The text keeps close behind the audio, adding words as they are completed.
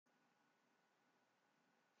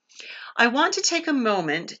I want to take a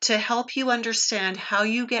moment to help you understand how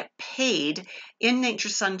you get paid in Nature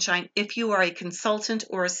Sunshine if you are a consultant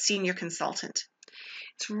or a senior consultant.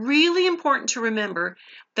 It's really important to remember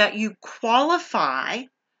that you qualify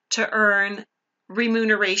to earn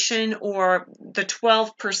remuneration or the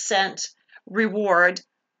 12% reward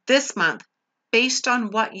this month based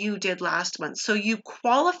on what you did last month. So you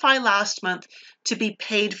qualify last month to be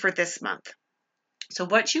paid for this month. So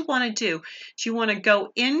what you want to do is you want to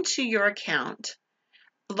go into your account,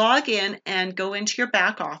 log in and go into your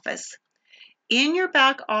back office. In your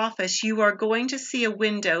back office, you are going to see a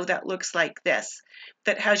window that looks like this,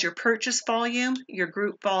 that has your purchase volume, your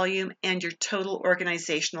group volume, and your total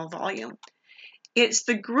organizational volume. It's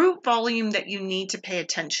the group volume that you need to pay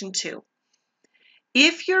attention to.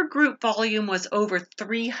 If your group volume was over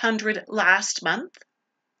 300 last month,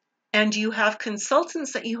 and you have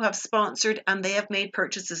consultants that you have sponsored and they have made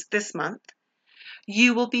purchases this month,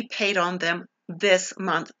 you will be paid on them this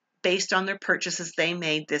month based on their purchases they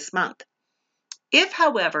made this month. If,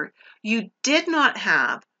 however, you did not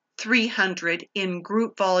have 300 in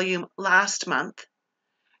group volume last month,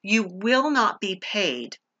 you will not be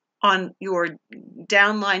paid on your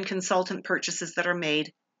downline consultant purchases that are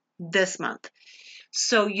made this month.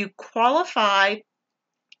 So you qualify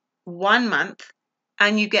 1 month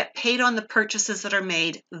and you get paid on the purchases that are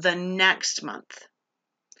made the next month.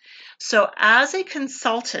 So as a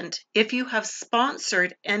consultant, if you have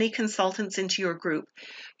sponsored any consultants into your group,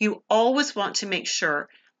 you always want to make sure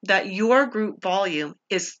that your group volume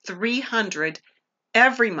is 300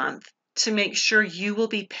 every month to make sure you will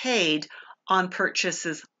be paid on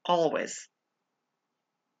purchases always.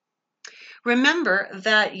 Remember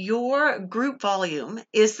that your group volume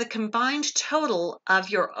is the combined total of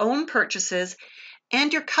your own purchases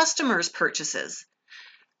and your customers' purchases,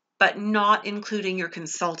 but not including your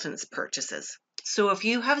consultants' purchases. So if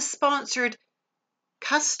you have sponsored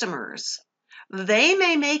customers, they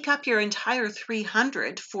may make up your entire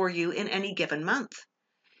 300 for you in any given month.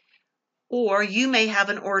 Or you may have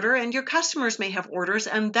an order and your customers may have orders,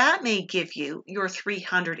 and that may give you your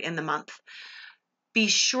 300 in the month. Be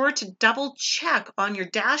sure to double check on your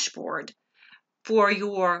dashboard for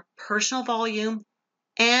your personal volume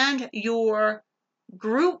and your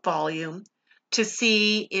group volume to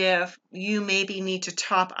see if you maybe need to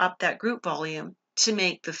top up that group volume to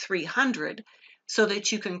make the 300 so that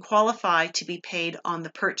you can qualify to be paid on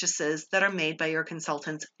the purchases that are made by your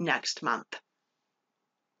consultants next month.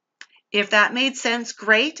 If that made sense,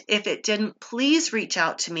 great. If it didn't, please reach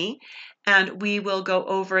out to me and we will go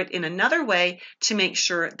over it in another way to make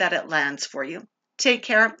sure that it lands for you. Take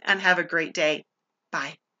care and have a great day.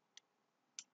 Bye.